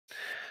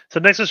So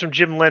next is from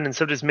Jim Lennon.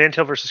 So does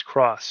Mantell versus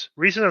Cross.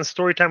 Recently on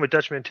Storytime with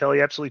Dutch Mantell, he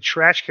absolutely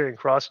trash carrying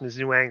Cross in his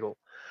new angle.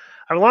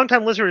 I'm a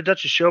long-time listener to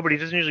Dutch's show, but he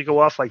doesn't usually go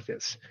off like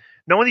this.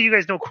 Knowing that you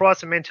guys know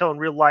Cross and Mantell in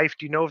real life,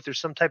 do you know if there's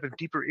some type of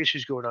deeper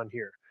issues going on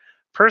here?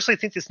 Personally, I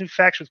think this new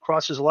faction with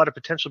Cross has a lot of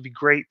potential to be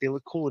great. They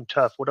look cool and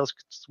tough. What else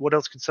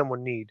could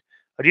someone need?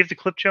 Do you have the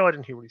clip, Joe? I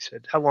didn't hear what he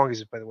said. How long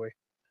is it, by the way?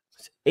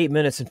 It's 8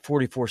 minutes and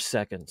 44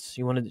 seconds.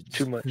 You want to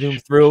Too much. zoom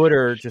through it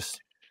or just...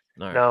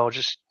 Right. No,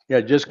 just...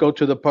 Yeah, just go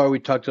to the part we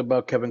talked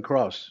about Kevin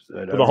Cross.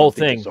 The whole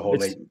thing. The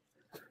whole 8.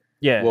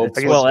 Yeah. Well,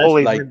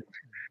 like,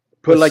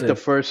 put like the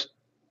first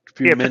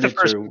few minutes.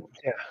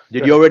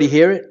 Did you already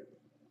hear it?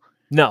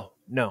 No.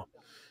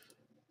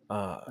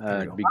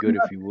 It'd be good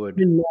if you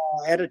would.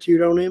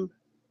 Attitude on him.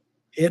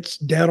 It's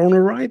dead on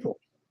arrival.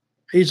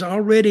 He's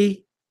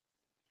already...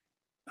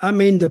 I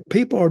mean, the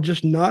people are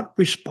just not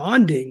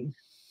responding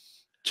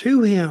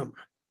to him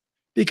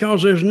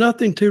because there's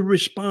nothing to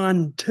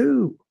respond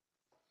to.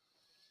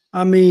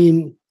 I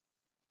mean,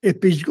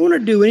 if he's going to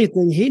do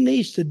anything, he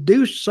needs to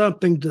do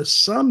something to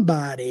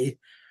somebody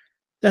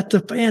that the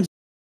fans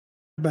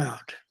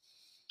about.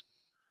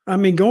 I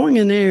mean, going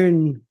in there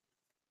and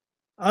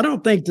I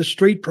don't think the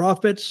Street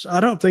Profits, I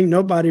don't think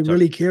nobody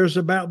really cares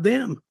about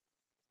them.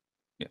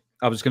 Yeah,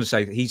 I was going to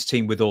say that he's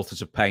teamed with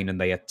Authors of Pain and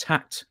they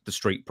attacked the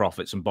Street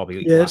Profits and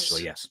Bobby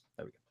Lashley. Yes,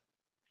 there we go.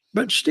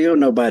 But still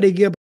nobody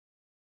gives.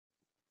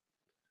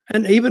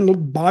 And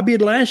even Bobby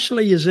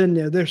Lashley is in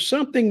there. There's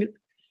something,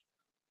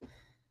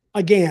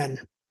 again,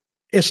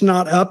 it's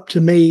not up to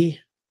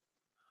me.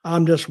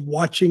 I'm just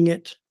watching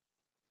it.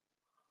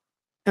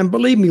 And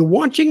believe me,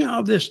 watching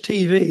all this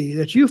TV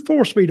that you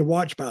forced me to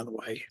watch, by the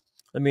way.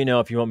 Let me know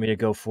if you want me to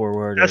go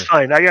forward. That's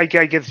fine. I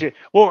get you.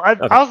 Well,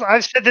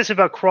 I've said this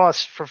about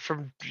Cross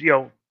from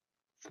you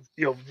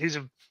know, he's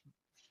a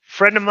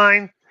friend of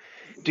mine,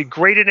 did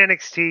great in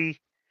NXT.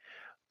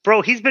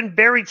 Bro, he's been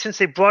buried since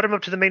they brought him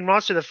up to the main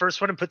roster, the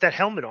first one, and put that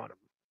helmet on him.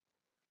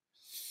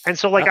 And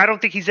so, like, I don't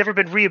think he's ever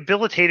been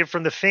rehabilitated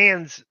from the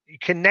fans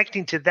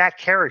connecting to that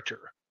character.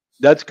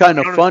 That's kind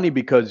of funny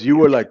because you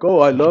were like, "Oh,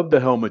 I love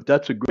the helmet.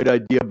 That's a great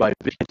idea by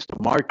Vince to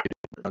market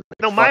it." Like,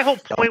 no, my whole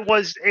point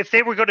was if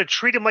they were going to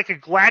treat him like a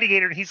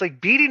gladiator and he's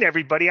like beating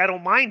everybody, I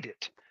don't mind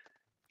it.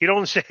 You know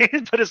what I'm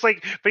saying? But it's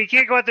like, but you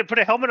can't go out there and put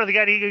a helmet on the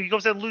guy. He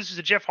goes out and loses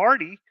to Jeff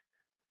Hardy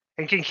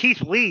and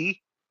Keith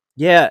Lee.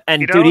 Yeah,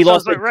 and dude, he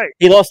lost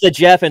to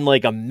Jeff in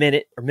like a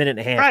minute or minute and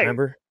a half. Right.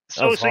 Remember?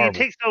 So you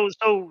take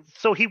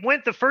so he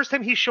went the first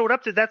time he showed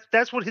up.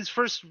 That's what his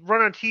first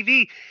run on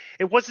TV.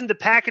 It wasn't the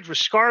package with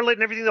Scarlett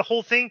and everything, the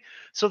whole thing.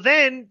 So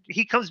then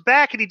he comes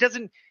back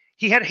and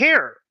he had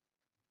hair,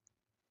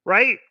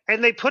 right?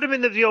 And they put him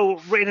in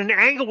in an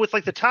angle with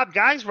like the top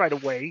guys right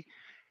away.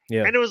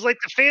 Yeah. And it was like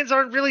the fans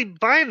aren't really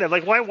buying that.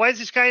 Like why is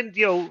this guy an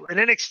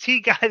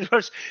NXT guy?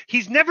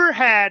 He's never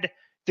had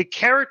the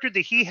character that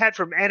he had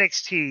from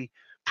NXT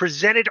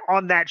presented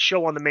on that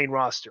show on the main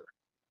roster.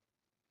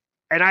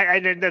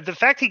 And the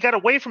fact he got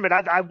away from it,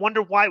 I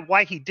wonder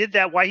why he did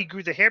that, why he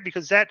grew the hair,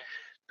 because I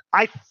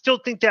still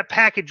think that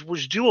package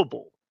was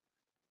doable.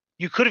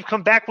 You could have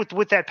come back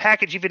with that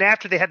package even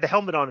after they had the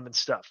helmet on him and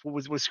stuff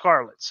with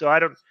Scarlett. So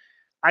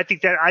I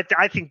think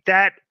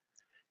that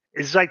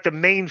is like the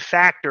main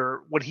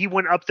factor. When he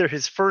went up there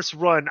his first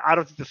run, I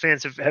don't think the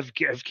fans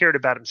have cared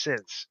about him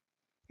since.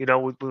 You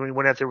know, when he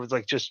went out there was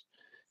like just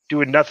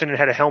doing nothing and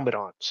had a helmet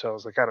on. So I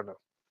was like, I don't know.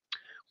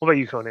 What about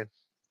you, Conan?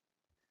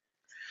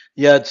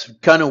 Yeah, it's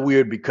kind of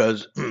weird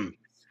because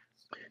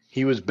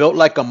he was built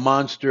like a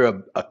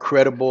monster, a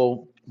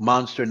credible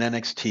monster in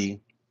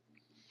NXT.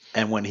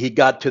 And when he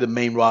got to the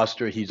main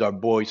roster, he's our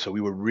boy, so we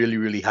were really,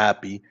 really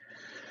happy.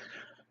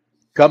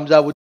 Comes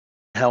out with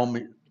a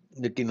helmet,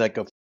 looking like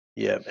a...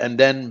 Yeah, and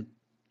then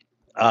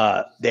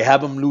they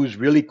have him lose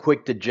really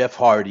quick to Jeff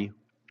Hardy,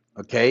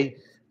 okay?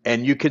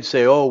 And you could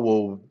say, oh,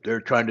 well,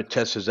 they're trying to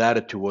test his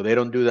attitude. Well, they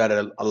don't do that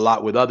a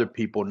lot with other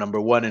people,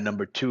 number one. And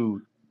number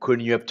two,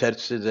 couldn't you have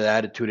tested his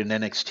attitude in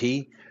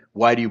NXT?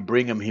 Why do you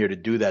bring him here to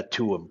do that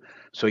to him?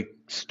 So he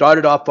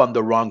started off on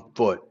the wrong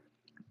foot,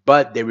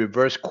 but they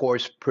reversed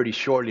course pretty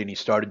shortly and he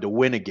started to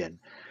win again.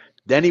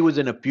 Then he was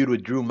in a feud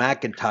with Drew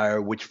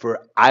McIntyre, which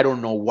I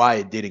don't know why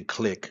it didn't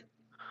click.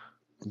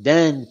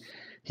 Then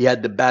he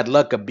had the bad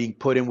luck of being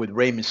put in with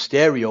Rey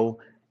Mysterio,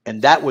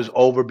 and that was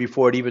over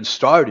before it even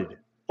started.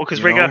 Well,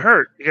 because Rey got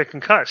hurt. He got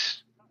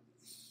concussed.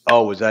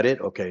 Oh, was that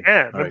it? Okay.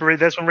 Yeah, remember right.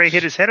 That's when Rey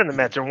hit his head on the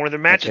mat during one of their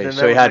matches. Okay.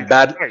 So he had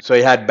bad luck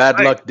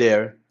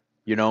there,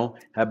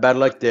 had bad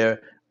luck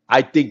there.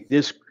 I think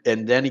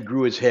and then he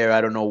grew his hair.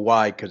 I don't know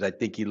why, because I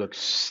think he looks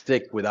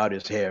sick without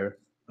his hair.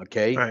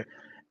 Okay. Right.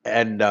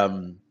 And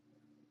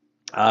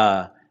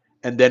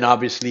then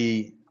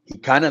obviously he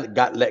kind of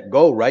got let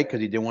go, right? Because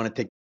he didn't want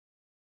to take.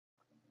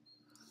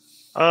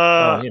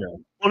 Well,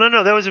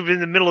 no, that was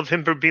in the middle of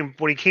him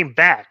when he came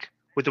back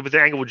with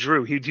the angle with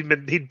Drew.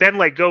 He'd been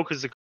let go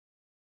because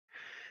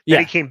Then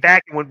he came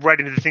back and went right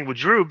into the thing with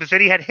Drew, but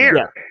then he had hair.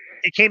 Yeah.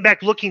 He came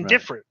back looking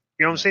different.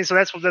 You know what I'm saying? So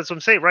that's what I'm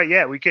saying, right?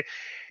 Yeah, we could.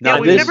 Now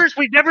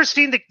we've never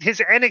seen his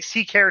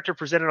NXT character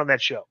presented on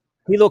that show.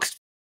 He looks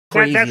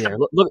crazy there.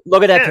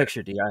 Look at that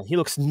picture, Di. He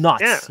looks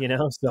nuts. You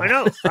know. So. I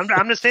know.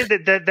 I'm just saying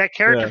that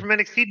character from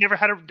NXT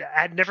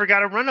never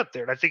got a run up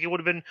there. And I think it would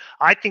have been.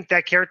 I think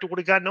that character would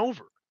have gotten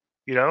over.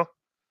 You know.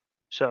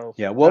 So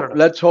yeah. Well,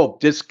 let's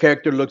hope this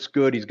character looks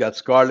good. He's got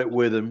Scarlett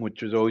with him,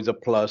 which is always a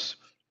plus.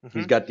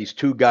 He's got these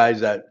two guys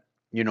that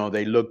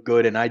they look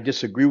good, and I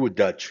disagree with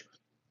Dutch.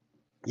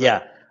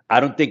 Yeah, I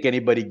don't think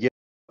anybody gives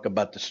a fuck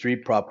about the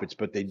Street Profits,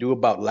 but they do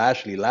about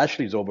Lashley.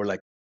 Lashley's over like,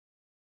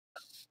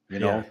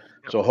 Yeah.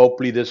 So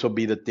hopefully this will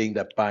be the thing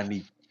that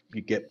finally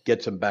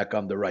gets him back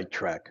on the right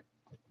track.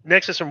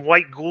 Next is from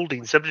White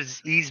Goulding. Subject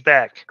is E's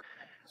back.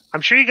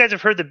 I'm sure you guys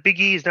have heard that Big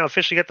E has now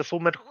officially got the full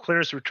medical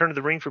clearance to return to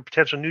the ring for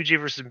potential New Day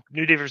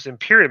versus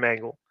Imperium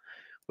angle,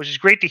 which is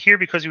great to hear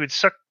because it would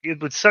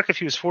suck if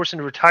he was forced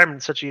into retirement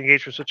in such an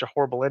engagement for such a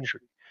horrible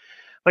injury.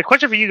 My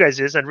question for you guys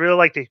is, I'd really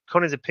like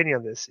Conan's opinion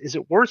on this. Is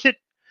it worth it?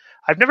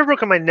 I've never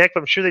broken my neck,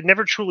 but I'm sure they'd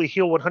never truly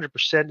heal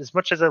 100%. As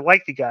much as I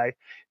like the guy,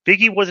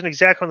 Big E wasn't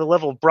exactly on the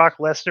level of Brock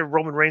Lesnar,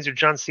 Roman Reigns, or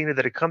John Cena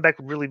that a comeback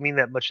would really mean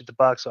that much at the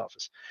box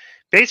office.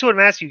 Basically, what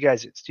I'm asking you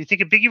guys is, do you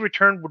think a Big E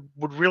return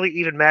would really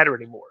even matter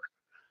anymore?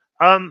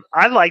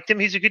 I liked him.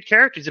 He's a good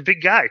character. He's a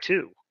big guy,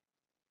 too.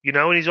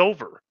 And he's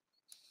over.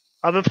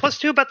 And plus,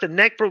 too, about the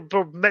neck,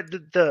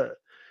 the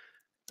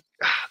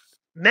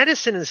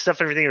medicine and stuff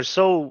and everything are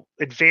so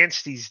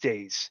advanced these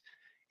days.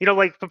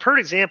 Like for per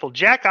example,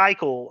 Jack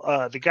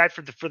Eichel, the guy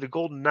for the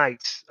Golden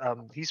Knights,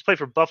 he used to play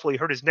for Buffalo. He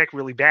hurt his neck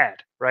really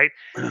bad, right?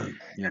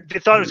 They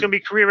thought it was going to be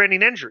a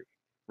career-ending injury,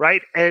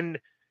 right? And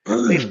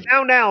they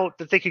found out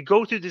that they could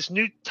go through this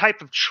new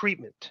type of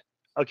treatment,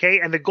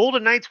 okay? And the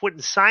Golden Knights went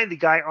and signed the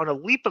guy on a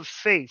leap of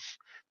faith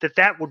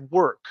that would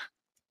work,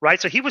 right?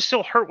 So he was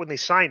still hurt when they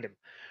signed him.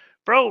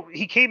 Bro,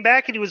 he came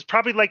back and he was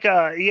probably like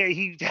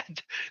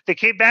they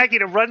came back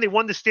in a run. They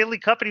won the Stanley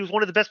Cup and he was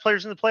one of the best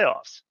players in the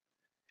playoffs.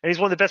 And he's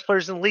one of the best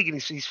players in the league,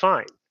 and he's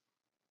fine.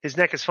 His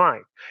neck is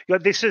fine.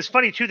 It's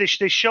funny too. They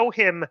show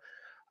him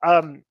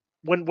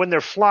when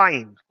they're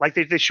flying, like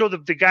they show the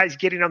guys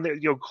getting on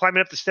the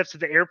climbing up the steps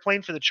of the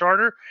airplane for the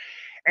charter,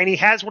 and he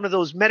has one of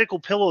those medical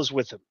pillows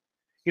with him.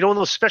 One of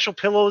those special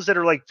pillows that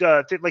are like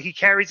he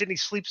carries it and he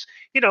sleeps.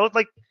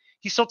 Like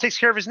he still takes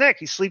care of his neck.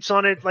 He sleeps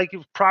on it like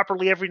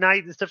properly every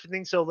night and stuff and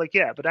things. So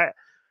but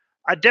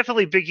I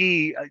definitely Big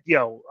E,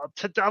 a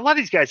lot of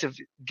these guys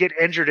get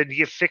injured and you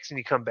get fixed and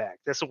you come back.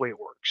 That's the way it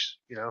works,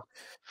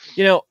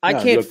 I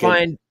can't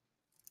find.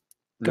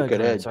 Look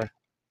at Ed. Sorry.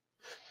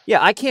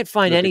 Yeah, I can't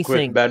find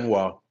anything. Chris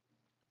Benoit,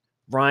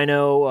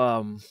 Rhino,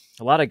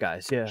 a lot of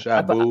guys. Yeah,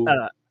 Sabu.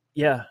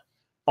 Yeah,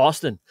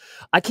 Austin.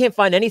 I can't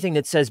find anything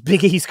that says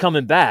Big E's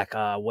coming back.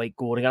 White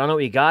Goulding. I don't know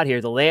what you got here.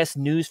 The last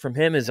news from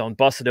him is on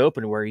Busted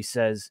Open, where he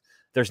says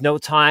there's no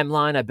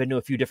timeline. I've been to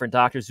a few different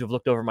doctors who have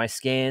looked over my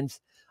scans.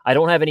 I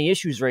don't have any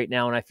issues right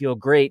now, and I feel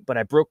great, but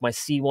I broke my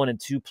C1 in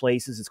 2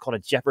 places. It's called a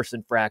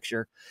Jefferson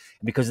fracture.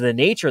 And because of the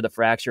nature of the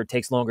fracture, it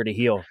takes longer to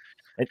heal.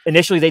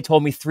 Initially, they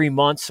told me 3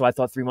 months, so I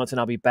thought 3 months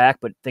and I'll be back,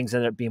 but things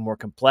ended up being more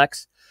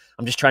complex.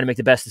 I'm just trying to make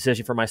the best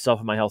decision for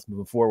myself and my health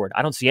moving forward.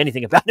 I don't see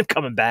anything about him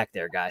coming back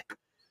there, guy.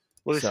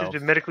 Well, this has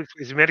been maybe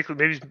he's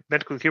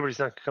medically cured, but he's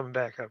not coming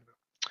back. I don't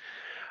know.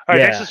 All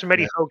right, next one's from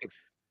Eddie Hogan.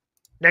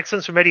 Next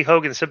one's from Eddie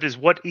Hogan. The subject is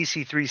what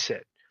EC3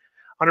 said.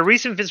 On a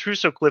recent Vince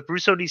Russo clip,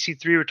 Russo and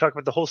EC3 were talking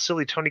about the whole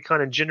silly Tony Khan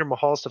and Jinder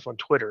Mahal stuff on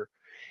Twitter.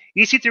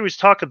 EC3 was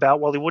talking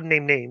about, while he wouldn't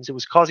name names, it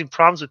was causing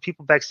problems with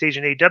people backstage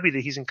in AEW that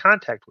he's in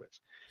contact with.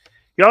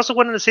 He also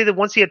went on to say that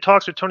once he had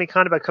talks with Tony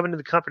Khan about coming to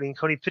the company, and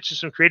Tony pitched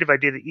some creative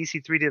idea that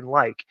EC3 didn't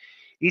like,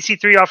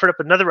 EC3 offered up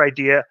another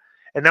idea,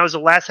 and that was the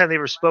last time they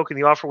ever spoke, and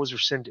the offer was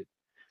rescinded.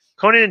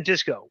 Conan and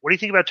Disco, what do you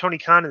think about Tony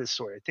Khan in this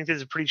story? I think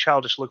there's a pretty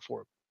childish look for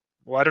him.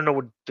 Well, I don't know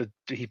what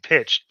he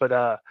pitched, but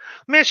let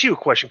me ask you a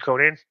question,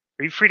 Conan.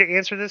 Are you free to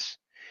answer this?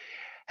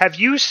 Have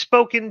you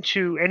spoken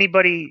to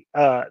anybody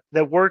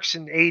that works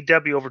in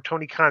AEW over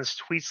Tony Khan's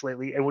tweets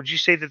lately? And would you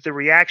say that the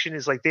reaction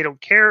is like they don't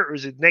care, or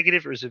is it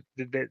negative, or is it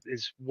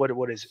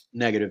what is it?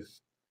 Negative.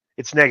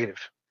 It's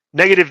negative.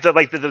 Negative. The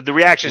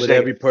reaction is with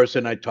negative. Every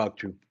person I talk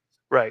to.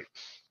 Right.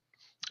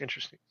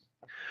 Interesting.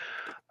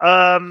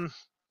 Well,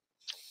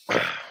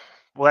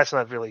 that's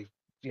not really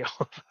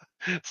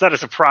it's not a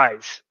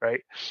surprise,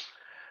 right?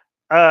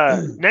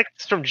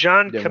 Next from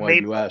John Then Kamate. why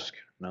do you ask?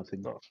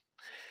 Nothing. Oh.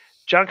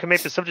 John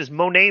Kamate, the subject is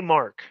Mone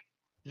Mark.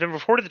 It's been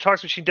reported the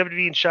talks between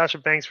WWE and Sasha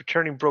Banks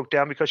returning broke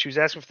down because she was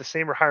asking for the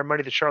same or higher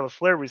money that Charlotte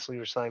Flair recently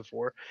resigned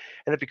for,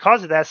 and that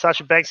because of that,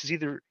 Sasha Banks is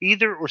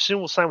either or soon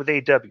will sign with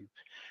AEW.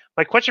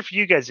 My question for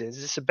you guys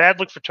is this a bad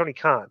look for Tony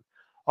Khan?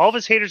 All of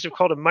his haters have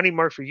called him Money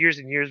Mark for years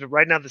and years, but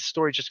right now the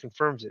story just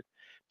confirms it.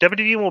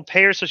 WWE won't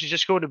pay her, so she's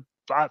just going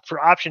for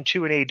option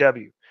 2 in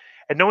AEW.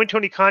 And knowing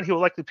Tony Khan, he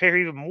will likely pay her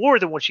even more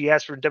than what she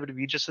asked for in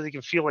WWE just so they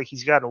can feel like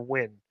he's got a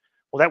win.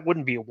 Well, that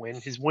wouldn't be a win.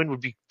 His win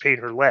would be paying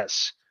her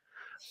less.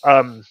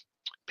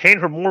 Paying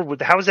her more,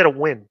 how is that a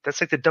win?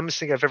 That's like the dumbest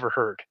thing I've ever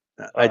heard.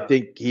 I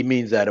think he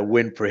means that a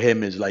win for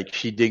him is like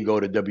she didn't go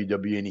to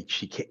WWE and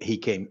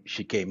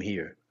she came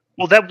here.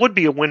 Well, that would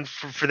be a win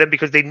for them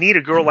because they need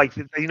a girl like,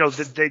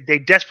 they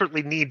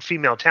desperately need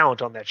female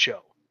talent on that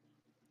show.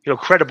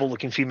 Credible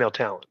looking female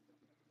talent.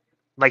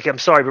 Like, I'm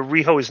sorry, but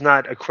Riho is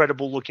not a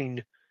credible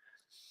looking,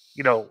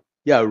 Yeah,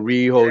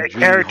 Riho,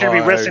 character to be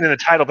wrestling in the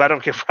title, but I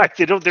don't get right.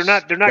 They're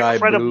not Sky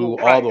credible.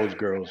 Blue, all those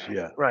girls.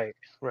 Yeah. Right.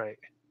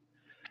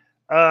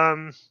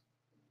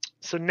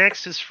 So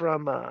next is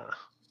from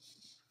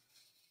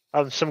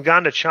some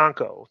Ganda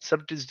Chanko.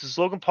 Does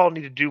Logan Paul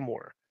need to do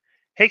more?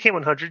 Hey,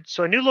 K100.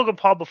 So I knew Logan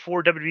Paul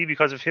before WWE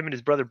because of him and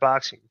his brother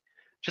boxing.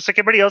 Just like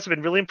everybody else, I've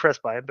been really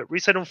impressed by him, but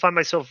recently I don't find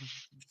myself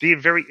being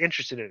very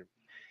interested in him.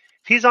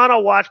 If he's on,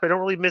 I'll watch, but I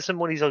don't really miss him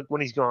when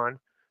he's gone.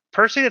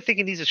 Personally, I think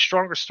he needs a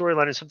stronger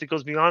storyline and something that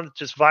goes beyond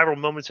just viral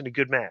moments in a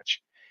good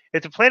match.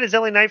 If the plan is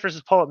LA Knight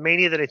versus Paul at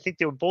Mania, then I think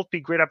they would both be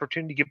a great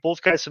opportunity to give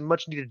both guys some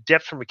much-needed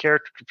depth from a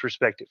character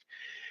perspective.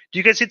 Do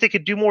you guys think they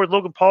could do more with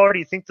Logan Paul, or do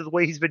you think that the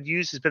way he's been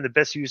used has been the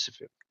best use of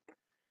him?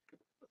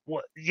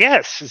 Well,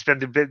 yes,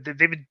 they've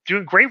been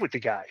doing great with the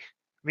guy.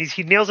 I mean,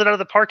 he nails it out of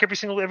the park every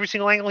single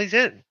angle he's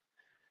in.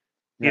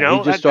 Yeah,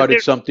 he just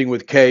started something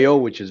with KO,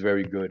 which is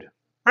very good.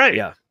 Right.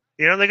 Yeah.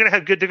 They're gonna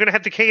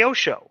have the KO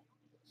show.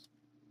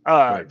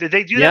 Right. Did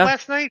they do that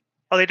last night?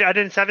 Oh, I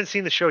haven't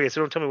seen the show yet,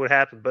 so don't tell me what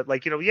happened. But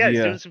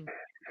he's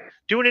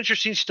doing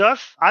interesting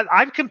stuff.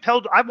 I'm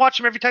compelled. I watch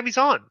him every time he's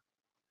on.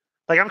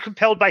 Like, I'm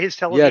compelled by his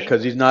television. Yeah,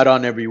 because he's not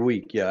on every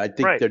week. Yeah, I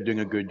think they're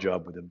doing a good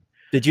job with him.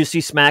 Did you see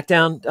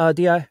SmackDown,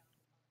 Di?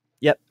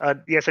 Yep.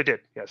 Yes, I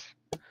did. Yes.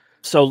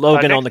 So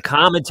Logan on the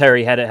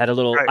commentary had a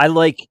little. Right. I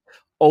like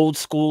old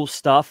school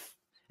stuff,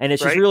 and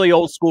it's just really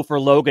old school for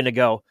Logan to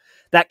go.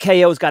 That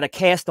KO's got a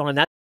cast on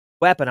that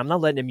weapon. I'm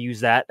not letting him use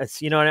that. It's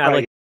I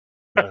like.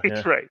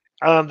 Right.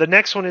 The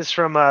next one is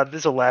from this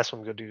is the last one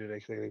we're gonna do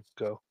today.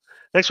 Go.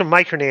 Next one,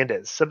 Mike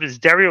Hernandez. Something is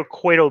Dario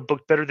Cueto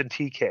booked better than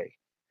TK.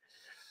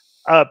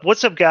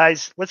 What's up,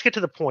 guys? Let's get to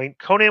the point.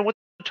 Conan, what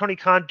did Tony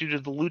Khan do to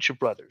the Lucha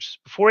Brothers?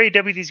 Before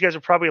AEW, these guys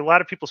are probably a lot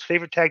of people's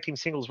favorite tag team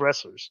singles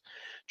wrestlers.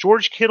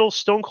 George Kittle,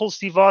 Stone Cold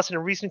Steve Austin,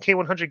 and recent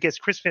K100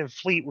 guest Chris Van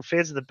Fleet were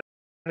fans of the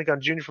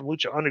Pentagon Jr. from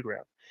Lucha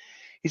Underground.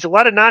 He's a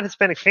lot of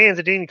non-Hispanic fans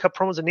that didn't even cut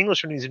promos in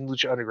English when he was in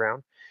Lucha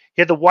Underground.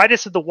 He had the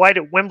whitest of the white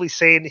at Wembley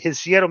saying his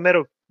Cierto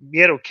Miedo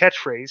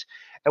catchphrase.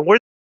 And where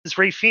is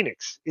Ray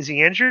Phoenix? Is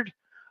he injured?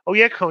 Oh,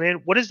 yeah,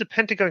 Conan. What is the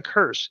Pentagon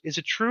curse? Is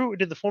it true, or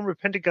did the former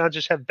Pentagon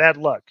just have bad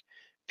luck?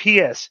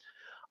 P.S.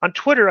 On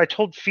Twitter, I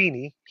told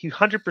Feeney, he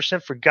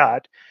 100%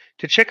 forgot,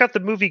 to check out the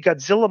movie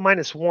Godzilla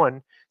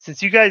 -1,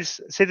 since you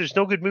guys say there's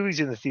no good movies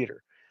in the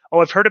theater. Oh,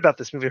 I've heard about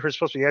this movie. I heard it's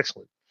supposed to be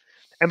excellent.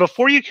 And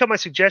before you kill my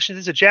suggestion,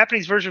 this is a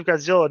Japanese version of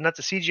Godzilla, not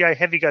the CGI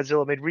heavy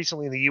Godzilla made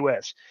recently in the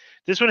U.S.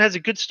 This one has a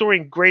good story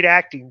and great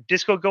acting.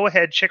 Disco, go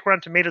ahead, check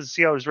Rotten Tomatoes and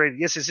see how it's rated.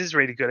 Yes, this is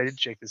rated good. I did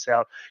check this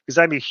out because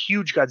I'm a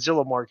huge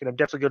Godzilla mark, and I'm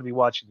definitely going to be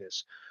watching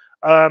this.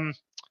 But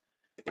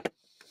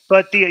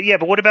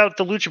what about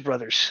the Lucha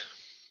Brothers?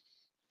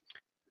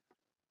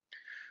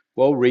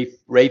 Well,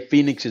 Ray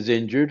Phoenix is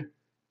injured,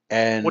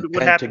 and what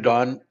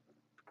Pentagon.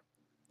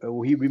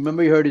 He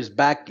hurt his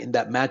back in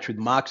that match with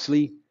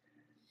Moxley.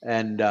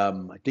 And I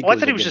think. I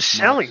thought he was just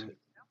selling.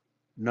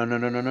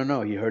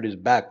 No. He hurt his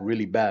back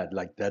really bad.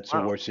 Like, that's the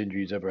worst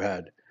injury he's ever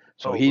had.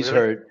 So he's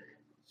hurt.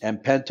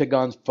 And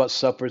Pentagon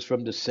suffers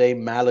from the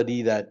same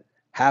malady that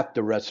half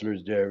the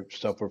wrestlers there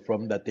suffer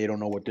from, that they don't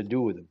know what to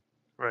do with him.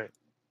 Right.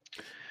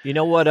 You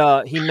know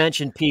what? He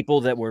mentioned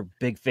people that were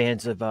big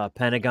fans of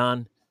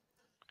Pentagon.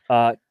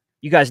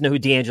 You guys know who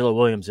D'Angelo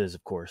Williams is,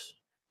 of course.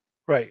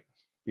 Right.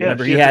 Yeah.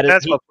 Remember, he had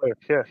basketball player.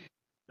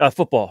 Yeah.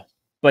 Football.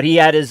 But he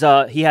had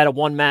a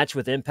one match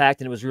with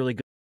Impact, and it was really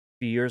good a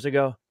few years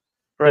ago.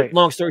 Right. But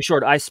long story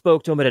short, I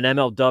spoke to him at an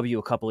MLW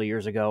a couple of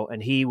years ago,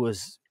 and he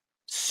was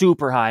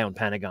super high on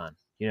Pentagon.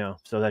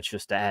 So that's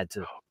just to add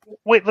to.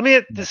 Wait, let me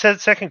add the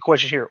second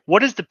question here.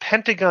 What is the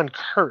Pentagon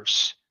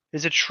curse?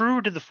 Is it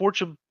true? Did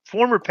the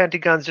former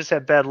Pentagons just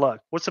have bad luck?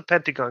 What's the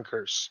Pentagon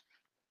curse?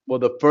 Well,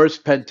 the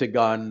first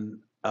Pentagon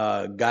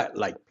got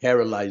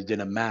paralyzed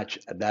in a match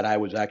that I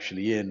was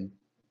actually in.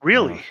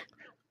 Really?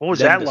 What was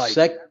that like?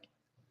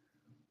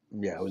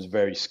 Yeah, it was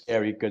very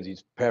scary because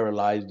he's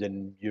paralyzed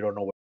and you don't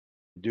know what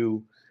to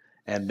do.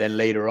 And then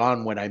later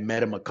on, when I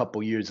met him a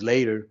couple years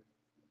later,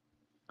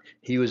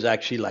 he was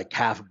actually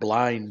half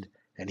blind,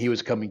 and he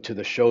was coming to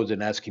the shows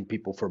and asking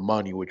people for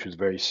money, which was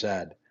very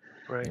sad.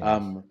 Right.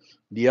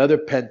 The other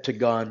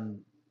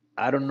Pentagon,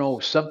 I don't know,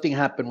 something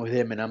happened with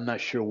him, and I'm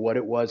not sure what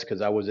it was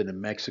because I wasn't in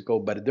Mexico,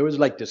 but there was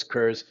this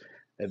curse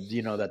of,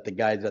 that the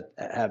guys that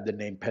have the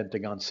name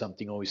Pentagon,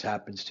 something always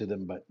happens to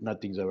them, but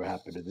nothing's ever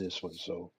happened to this one. So